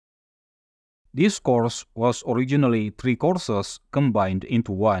This course was originally 3 courses combined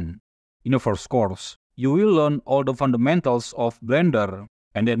into one. In the first course, you will learn all the fundamentals of Blender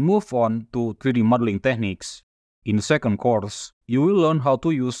and then move on to 3D modeling techniques. In the second course, you will learn how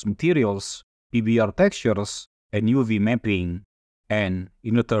to use materials, PBR textures, and UV mapping. And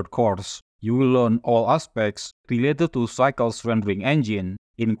in the third course, you will learn all aspects related to Cycle's rendering engine,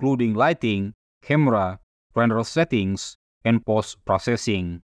 including lighting, camera, render settings, and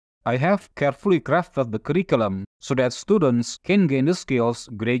post-processing. I have carefully crafted the curriculum so that students can gain the skills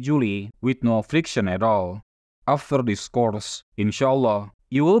gradually with no friction at all. After this course, inshallah,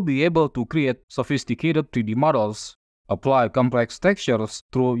 you will be able to create sophisticated 3D models, apply complex textures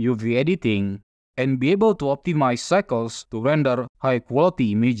through UV editing, and be able to optimize cycles to render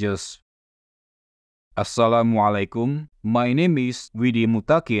high-quality images. Assalamualaikum, my name is Widi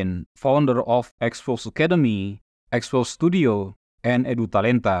Mutakin, founder of Expose Academy, Expose Studio, and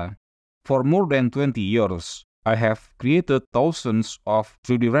EduTalenta. For more than 20 years, I have created thousands of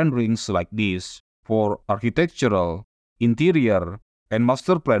 3D renderings like this for architectural, interior, and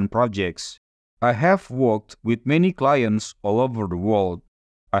master plan projects. I have worked with many clients all over the world.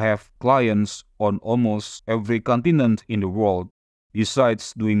 I have clients on almost every continent in the world.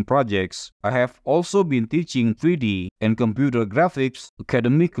 Besides doing projects, I have also been teaching 3D and computer graphics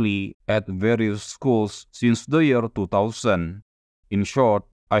academically at various schools since the year 2000. In short,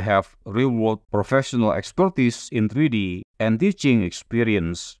 I have real-world professional expertise in 3D and teaching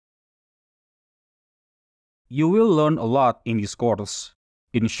experience. You will learn a lot in this course.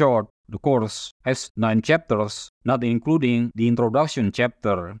 In short, the course has 9 chapters, not including the introduction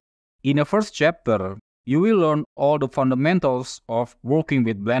chapter. In the first chapter, you will learn all the fundamentals of working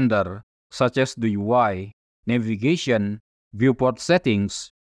with Blender, such as the UI, navigation, viewport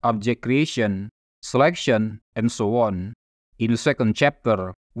settings, object creation, selection, and so on. In the second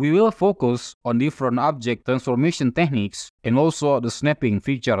chapter, we will focus on different object transformation techniques and also the snapping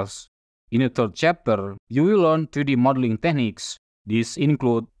features. In the third chapter, you will learn 3D modeling techniques. These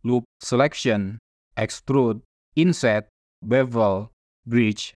include loop selection, extrude, inset, bevel,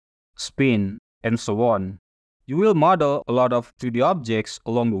 bridge, spin, and so on. You will model a lot of 3D objects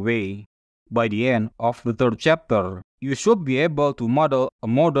along the way. By the end of the third chapter, you should be able to model a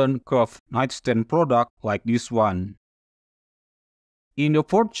modern curved nightstand product like this one. In the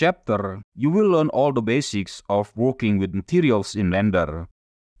fourth chapter, you will learn all the basics of working with materials in Blender.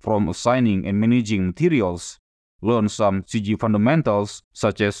 From assigning and managing materials, learn some CG fundamentals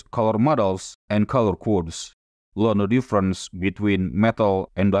such as color models and color codes. Learn the difference between metal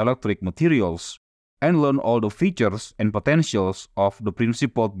and dielectric materials, and learn all the features and potentials of the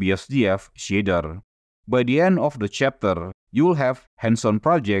principled BSDF shader. By the end of the chapter, you will have hands-on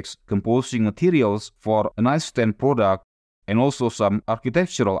projects composing materials for a nightstand product and also some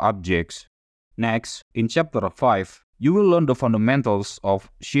architectural objects. Next, in chapter 5, you will learn the fundamentals of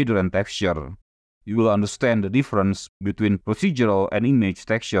shader and texture. You will understand the difference between procedural and image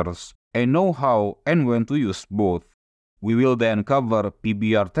textures and know how and when to use both. We will then cover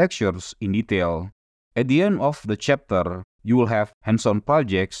PBR textures in detail. At the end of the chapter, you will have hands-on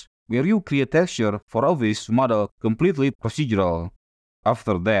projects where you create texture for a wish model completely procedural.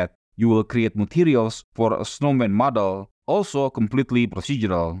 After that, you will create materials for a snowman model, also completely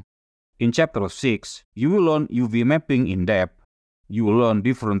procedural. In chapter 6, you will learn UV mapping in depth. You will learn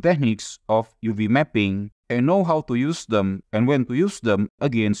different techniques of UV mapping and know how to use them and when to use them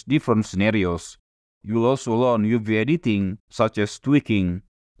against different scenarios. You will also learn UV editing such as tweaking,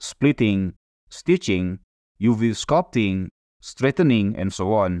 splitting, stitching, UV sculpting, straightening, and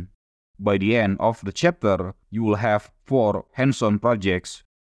so on. By the end of the chapter, you will have 4 hands-on projects.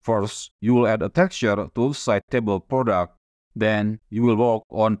 First, you will add a texture to a side table product. Then, you will work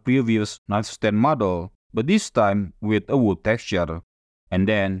on previous nightstand model, but this time with a wood texture. And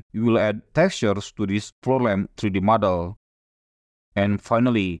then, you will add textures to this floor lamp 3D model. And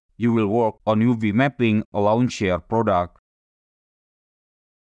finally, you will work on UV mapping a lawn chair product.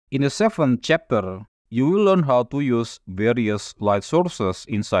 In the 7th chapter, you will learn how to use various light sources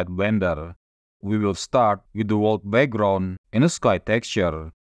inside Blender. We will start with the world background and a sky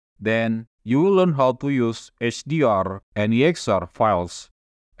texture. Then, you will learn how to use HDR and EXR files,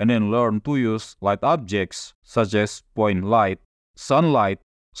 and then learn to use light objects such as point light, sunlight,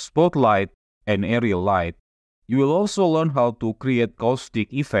 spotlight, and aerial light. You will also learn how to create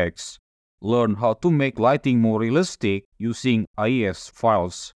caustic effects, learn how to make lighting more realistic using IES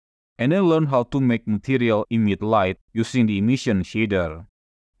files, and then learn how to make material emit light using the emission shader.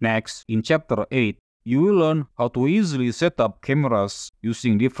 Next, in chapter 8, you will learn how to easily set up cameras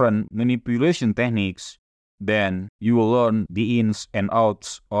using different manipulation techniques. Then you will learn the ins and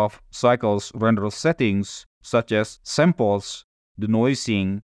outs of Cycle's render settings such as samples,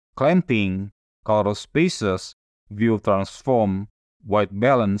 denoising, clamping, color spaces, view transform, white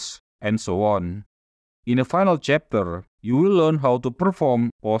balance, and so on. In the final chapter, you will learn how to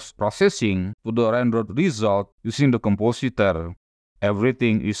perform post-processing to the rendered result using the compositor.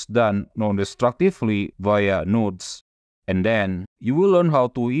 Everything is done non-destructively via nodes. And then, you will learn how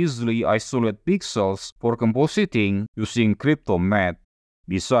to easily isolate pixels for compositing using CryptoMath.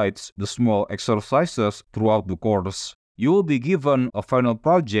 Besides the small exercises throughout the course, you will be given a final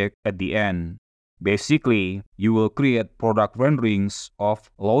project at the end. Basically, you will create product renderings of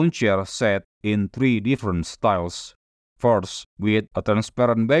launcher set in 3 different styles. First, with a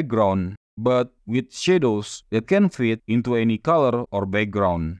transparent background, but with shadows that can fit into any color or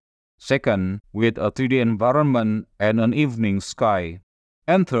background. Second, with a 3D environment and an evening sky.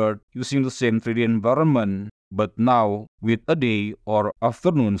 And third, using the same 3D environment, but now with a day or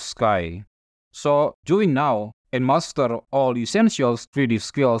afternoon sky. So, join now and master all essential 3D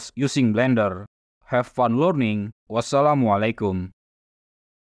skills using Blender. Have fun learning. Wassalamualaikum.